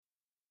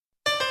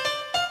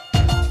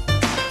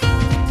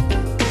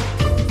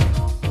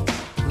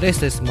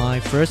This is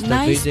my first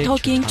Nice visit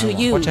talking to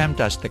you. What time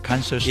does the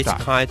concert It's start?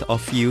 kind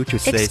of you to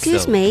say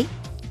Excuse so. me,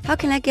 how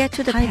can I get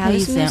to the Taipei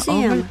Palace is an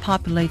Museum?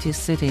 overpopulated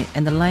city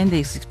and the land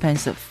is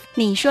expensive.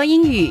 你说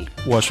英语，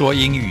我说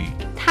英语，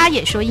他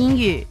也说英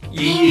语，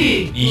英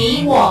语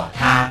你我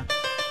他。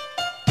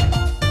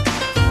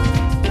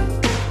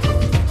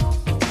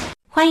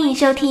欢迎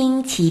收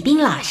听齐斌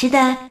老师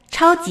的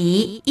超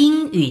级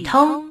英语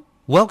通。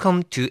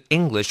 Welcome to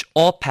English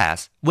All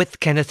Pass with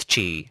Kenneth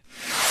Chi.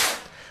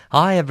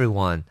 Hi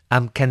everyone,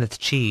 I'm Kenneth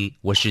Chi.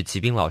 我是齐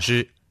斌老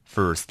师。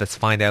First, let's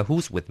find out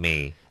who's with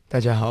me. 大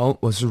家好，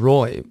我是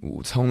Roy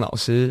武聪老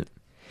师。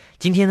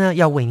今天呢，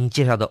要为您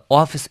介绍的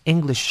Office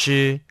English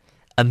是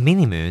a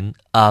minimum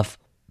of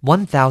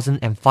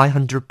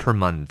 $1,500 per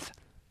month.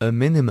 A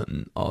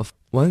minimum of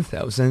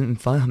 $1,500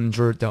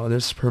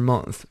 per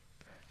month.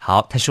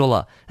 好，他说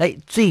了，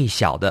最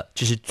小的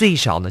就是最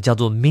少呢，叫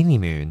做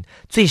minimum，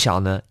 最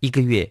少呢一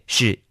个月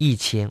是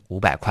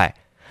1500块。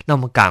那我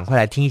们赶快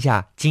来听一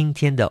下今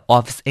天的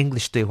Office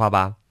English 对话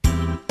吧。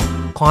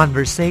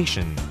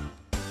Conversation，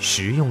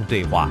 实用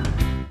对话。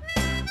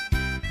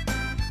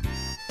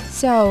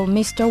So,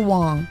 Mr.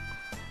 Wang,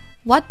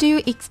 what do you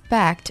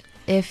expect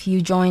if you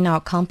join our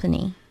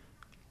company?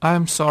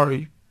 I'm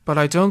sorry, but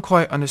I don't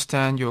quite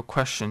understand your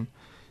question.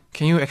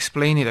 Can you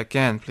explain it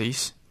again,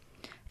 please?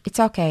 It's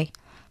okay.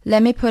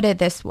 Let me put it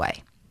this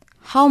way.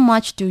 How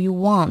much do you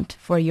want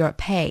for your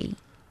pay?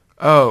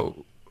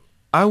 Oh,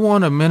 I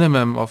want a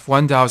minimum of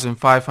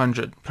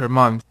 1,500 per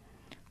month.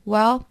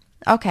 Well,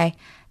 okay.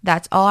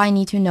 That's all I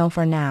need to know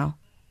for now.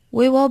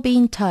 We will be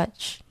in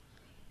touch.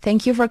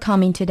 Thank you for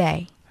coming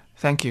today.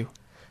 Thank you.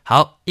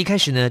 好，一开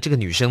始呢，这个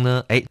女生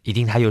呢，一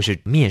定她又是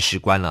面试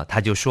官了，她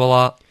就说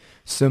了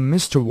So,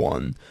 Mr.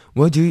 Wang,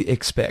 what do you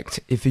expect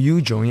if you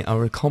join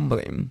our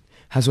company?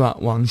 他说啊，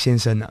王先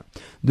生啊，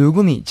如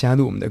果你加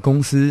入我们的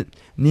公司，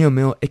你有没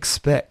有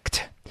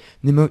expect？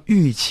 你有没有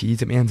预期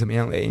怎么样怎么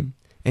样嘞？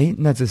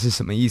那这是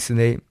什么意思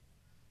嘞？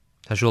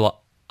他说了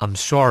I'm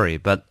sorry,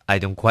 but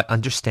I don't quite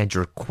understand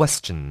your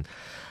question.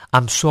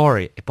 I'm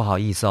sorry, 不好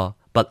意思哦。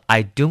But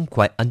I don't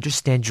quite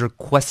understand your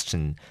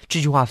question. 这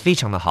句话非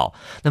常的好。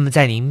那么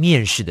在您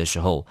面试的时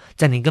候，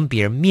在您跟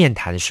别人面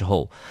谈的时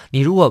候，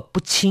你如果不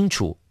清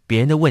楚别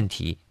人的问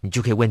题，你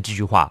就可以问这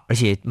句话，而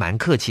且蛮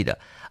客气的。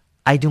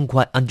I don't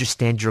quite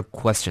understand your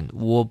question.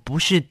 我不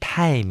是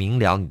太明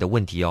了你的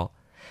问题哦。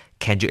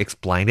Can you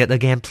explain it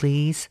again,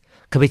 please?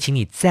 可不可以请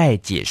你再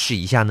解释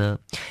一下呢？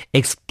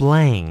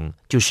 Explain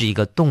就是一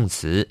个动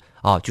词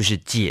就是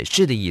解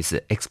释的意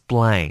思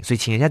explain， 所以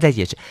请人家再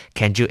解释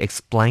Can you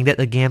explain that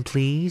again,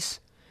 please?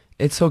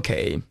 It's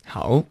okay.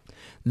 好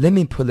Let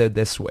me put it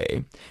this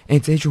way.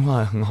 这句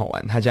话很好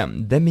玩，他讲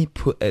Let me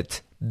put it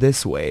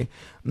this way，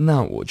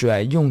 那我就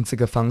来用这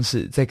个方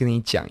式再跟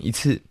你讲一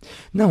次。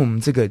那我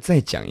们这个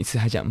再讲一次，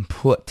他讲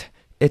put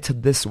it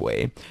this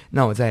way，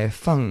 那我再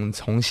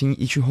重新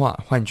一句话，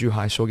换句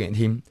话说给你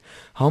听。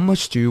How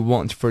much do you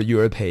want for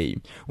your pay？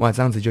 哇，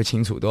这样子就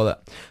清楚多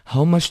了。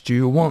How much do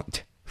you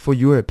want for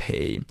your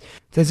pay？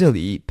 在这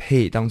里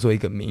pay 当做一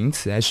个名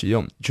词来使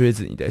用，就是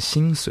指你的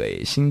薪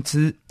水、薪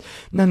资。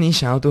那你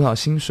想要多少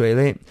薪水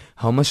嘞？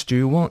 How much do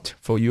you want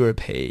for your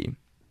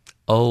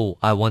pay？Oh,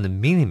 I want a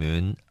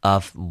minimum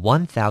of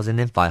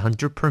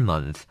 $1,500 per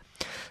month.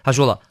 他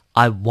说了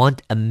I want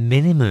a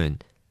minimum.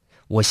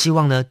 我希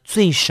望呢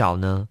最少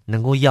呢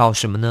能够要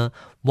什么呢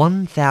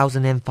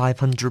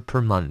 $1,500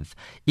 per month.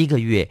 一个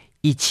月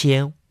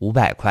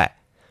1500块。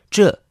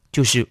这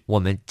就是我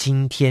们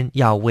今天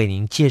要为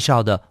您介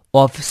绍的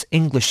Office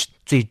English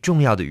最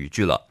重要的语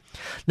句了。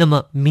那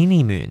么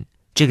minimum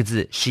这个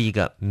字是一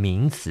个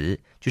名词，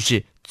就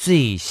是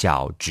最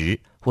小值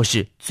或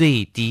是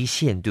最低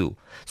限度，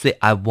所以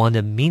I want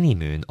a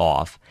minimum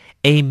of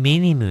a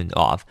minimum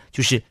of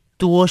就是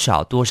多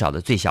少多少的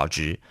最小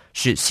值，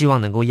是希望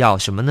能够要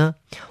什么呢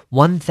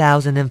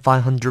 $1,500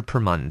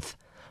 per month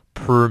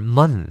per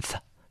month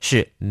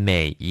是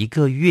每一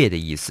个月的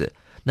意思。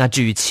那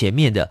至于前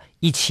面的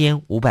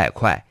1500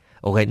块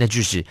OK， 那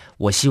就是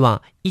我希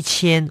望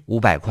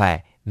1500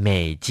块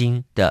美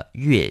金的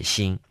月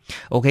薪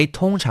OK，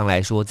 通常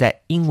来说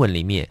在英文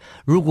里面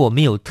如果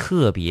没有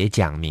特别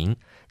讲明，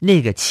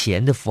那个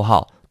钱的符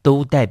号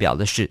都代表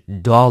的是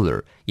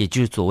dollar， 也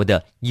就是所谓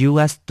的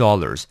US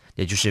dollars，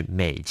 也就是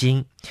美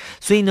金。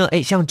所以呢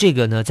像这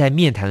个呢在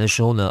面谈的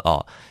时候呢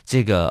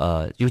这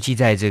个尤其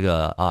在这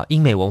个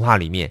英美文化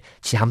里面，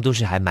其实他们都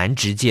是还蛮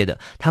直接的，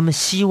他们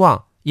希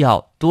望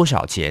要多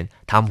少钱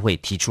他们会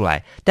提出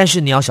来，但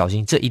是你要小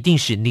心，这一定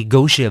是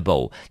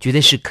negotiable， 绝对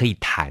是可以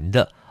谈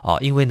的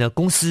因为呢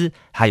公司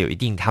还有一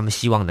定他们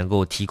希望能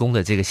够提供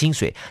的这个薪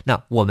水，那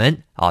我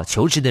们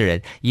求职的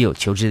人也有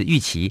求职的预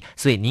期，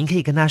所以您可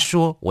以跟他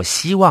说我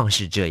希望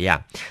是这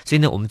样。所以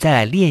呢我们再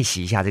来练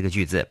习一下这个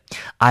句子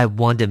I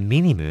want a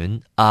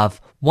minimum of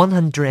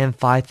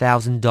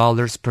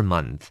 $105,000 per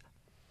month.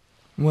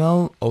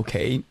 Well,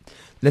 okay.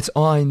 That's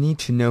all I need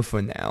to know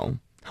for now.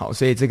 好，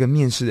所以这个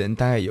面试人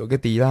大概有个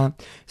底啦。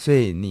所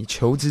以你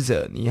求职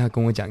者你要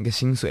跟我讲一个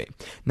薪水，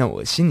那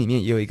我心里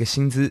面也有一个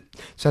薪资。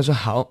所以他说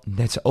好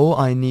 ，That's all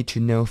I need to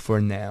know for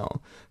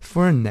now.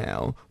 For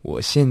now，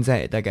 我现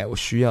在大概我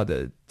需要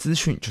的资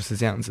讯就是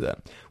这样子的。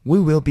We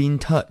will be in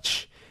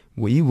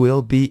touch.We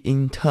will be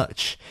in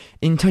touch.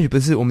 In touch 不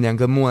是我们两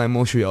个摸来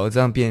摸去哦，这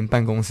样变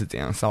办公室怎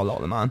样骚扰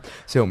了吗？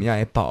所以我们要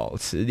来保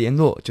持联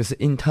络，就是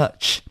in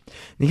touch。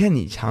你看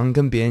你常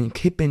跟别人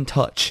keep in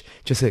touch，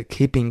 就是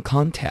keep in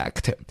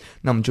contact。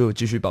那我们就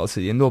继续保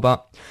持联络吧。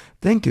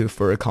Thank you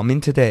for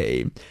coming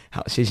today.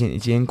 好，谢谢你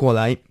今天过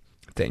来。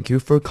Thank you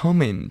for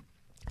coming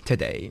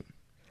today.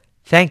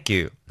 Thank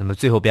you。那么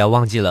最后不要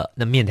忘记了，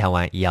那面谈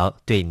完也要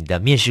对你的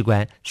面试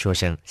官说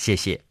声谢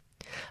谢。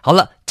好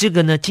了，这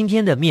个呢，今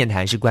天的面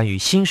谈是关于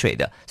薪水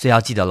的，所以要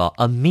记得了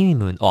 ，a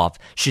minimum of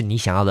是你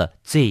想要的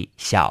最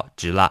小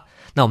值了。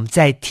那我们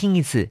再听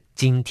一次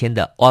今天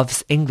的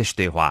Office English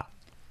对话。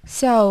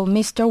So,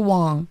 Mr.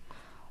 Wang,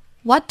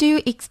 what do you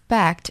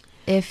expect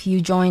if you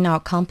join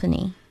our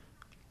company?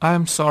 I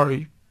am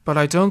sorry, but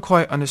I don't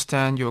quite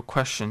understand your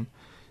question.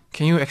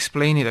 Can you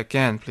explain it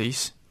again,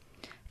 please?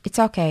 It's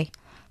okay.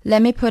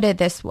 Let me put it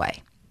this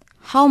way.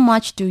 How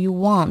much do you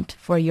want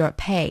for your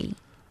pay?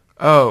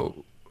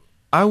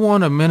 I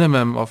want a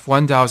minimum of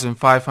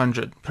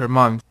 1,500 per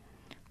month.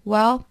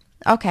 Well,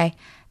 okay.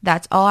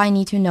 That's all I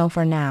need to know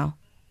for now.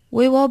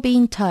 We will be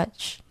in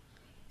touch.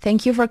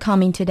 Thank you for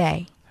coming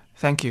today.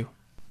 Thank you.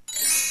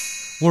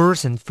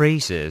 Words and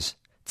phrases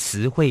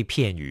词汇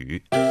片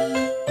语。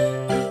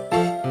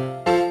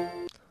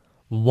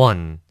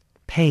1.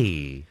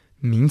 Pay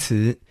名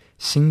词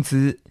薪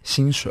资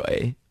薪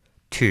水。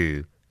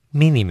 2.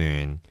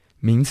 Minimum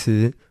名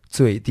词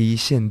最低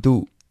限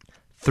度。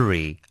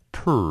 3.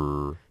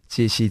 Per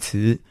介系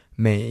词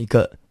每一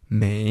个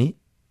每。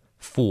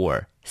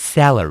 4.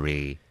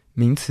 Salary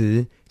名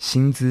词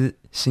薪资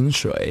薪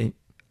水。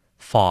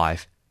 5.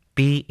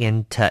 Be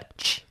in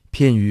touch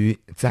片语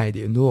再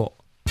联络。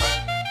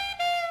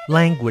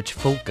 Language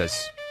focus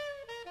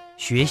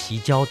学习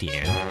焦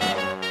点。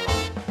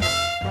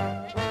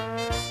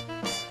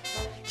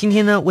今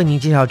天呢，为您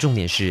介绍重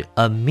点是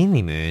a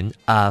minimum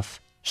of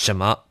什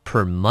么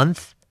per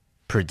month,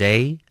 per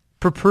day,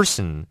 per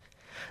person。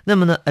那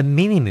么呢 a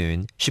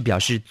minimum 是表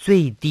示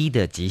最低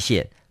的极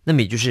限，那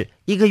么也就是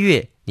一个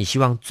月你希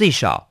望最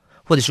少，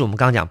或者是我们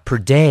刚刚讲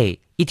per day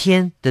一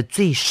天的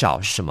最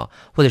少是什么，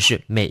或者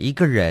是每一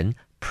个人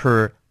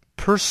per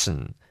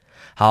person。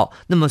好，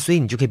那么所以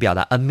你就可以表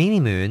达 a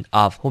minimum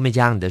of 后面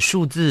加上你的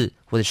数字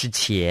或者是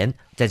钱，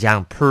再加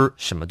上 per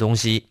什么东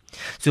西。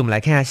所以我们来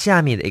看一下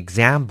下面的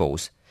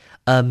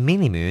examples。A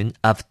minimum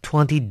of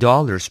 $20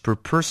 per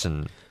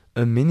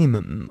person。A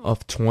minimum of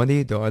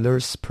 $20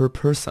 per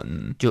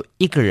person。就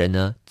一个人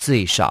呢，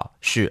最少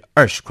是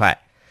20块。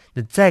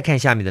那再看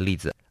下面的例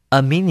子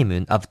 ，A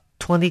minimum of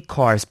 20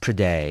 cars per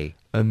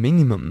day。A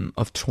minimum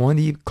of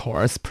 20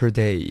 cars per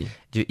day。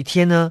就一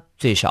天呢，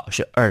最少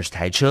是20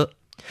台车。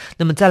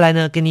那么再来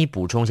呢，跟你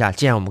补充一下，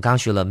既然我们刚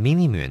学了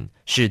minimum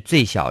是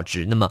最小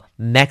值，那么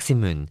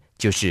maximum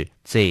就是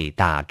最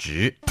大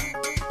值。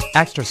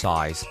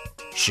Exercise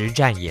实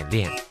战演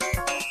练。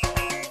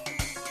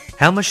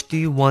How much do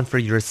you want for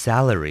your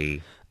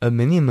salary? A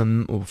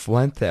minimum of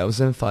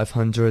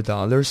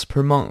 $1,500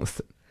 per month.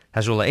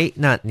 他说了，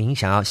那您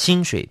想要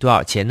薪水多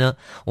少钱呢？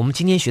我们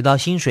今天学到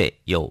薪水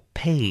有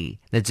pay，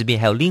 那这边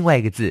还有另外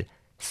一个字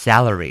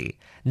salary。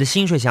你的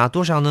薪水想要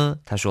多少呢？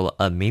他说了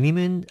 ，a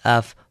minimum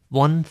of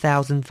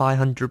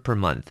 $1,500 per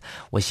month。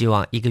我希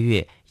望一个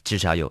月至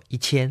少有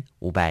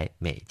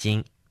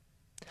$1,500。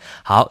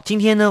好，今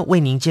天呢为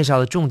您介绍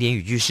的重点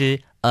语句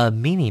是 a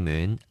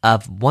minimum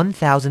of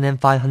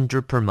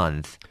 $1,500 per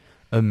month。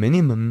 A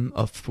minimum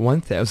of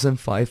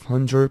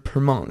 $1,500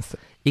 per month。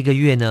 一个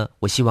月呢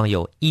我希望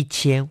有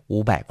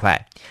$1,500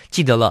块。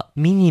记得了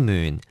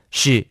minimum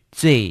是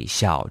最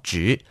小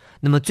值，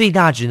那么最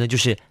大值呢就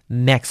是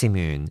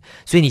maximum，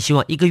 所以你希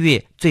望一个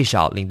月最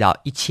少领到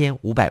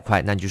$1,500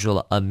块，那你就说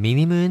了 a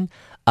minimum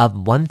of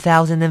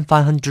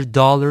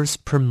 $1,500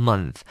 per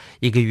month，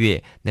 一个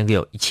月能够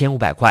有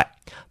$1,500块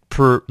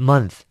per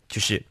month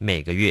就是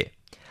每个月。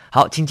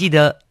好，请记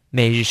得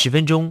每日10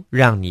分钟，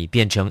让你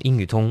变成英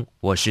语通。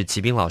我是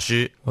齐斌老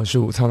师，我是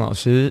武昌老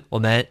师，我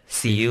们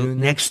see you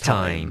next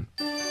time。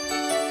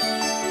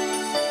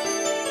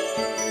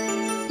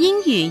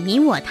英语你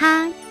我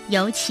他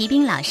由齐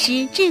斌老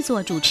师制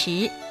作主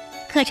持，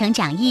课程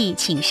讲义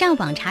请上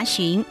网查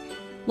询，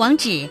网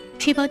址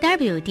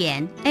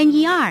www.ner.gov.tw。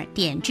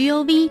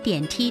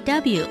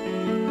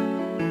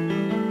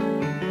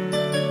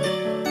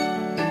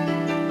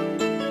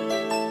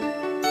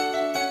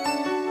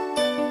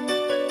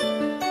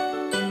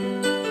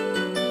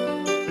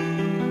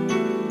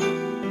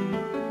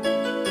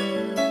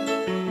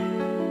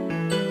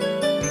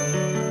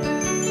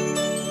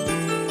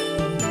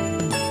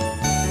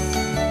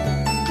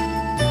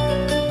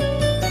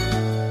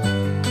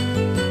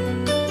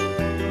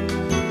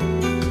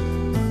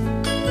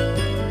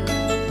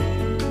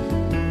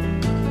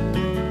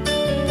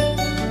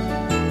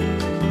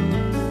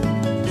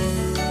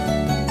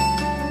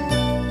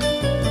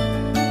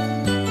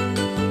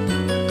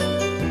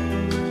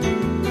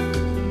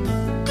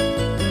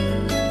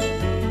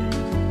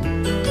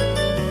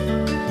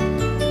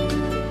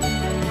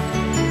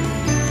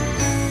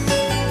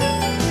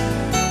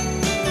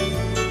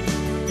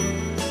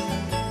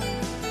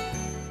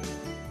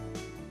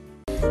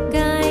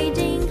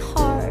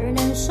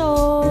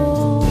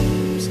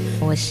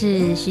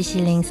是徐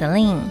熙玲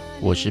Celine。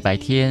我是白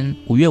天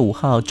5月5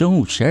号中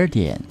午12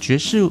点，爵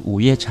士午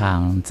夜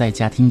场在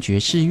家听爵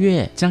士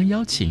乐，将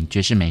邀请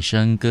爵士美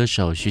声歌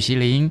手徐熙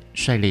玲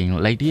率领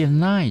Lady and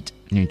Night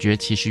女爵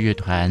骑士乐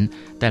团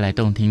带来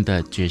动听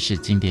的爵士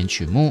经典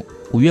曲目。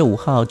5月5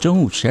号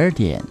中午12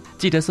点，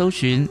记得搜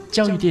寻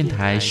教育电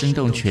台生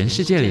动全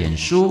世界脸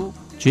书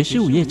爵士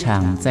午夜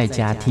场在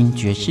家听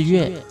爵士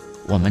乐，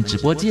我们直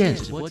播见。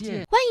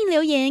欢迎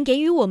留言给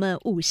予我们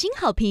5星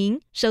好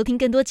评。收听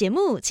更多节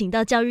目，请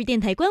到教育电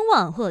台官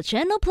网或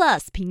Channel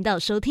Plus 频道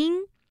收听。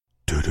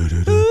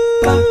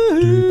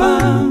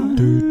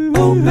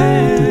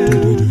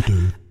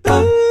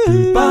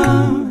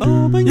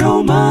Open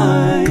your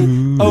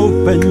mind,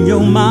 open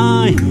your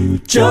mind，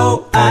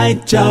 就爱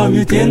教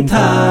育电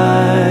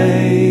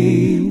台。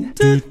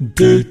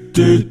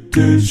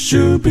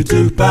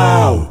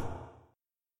Shoo-be-doo-bow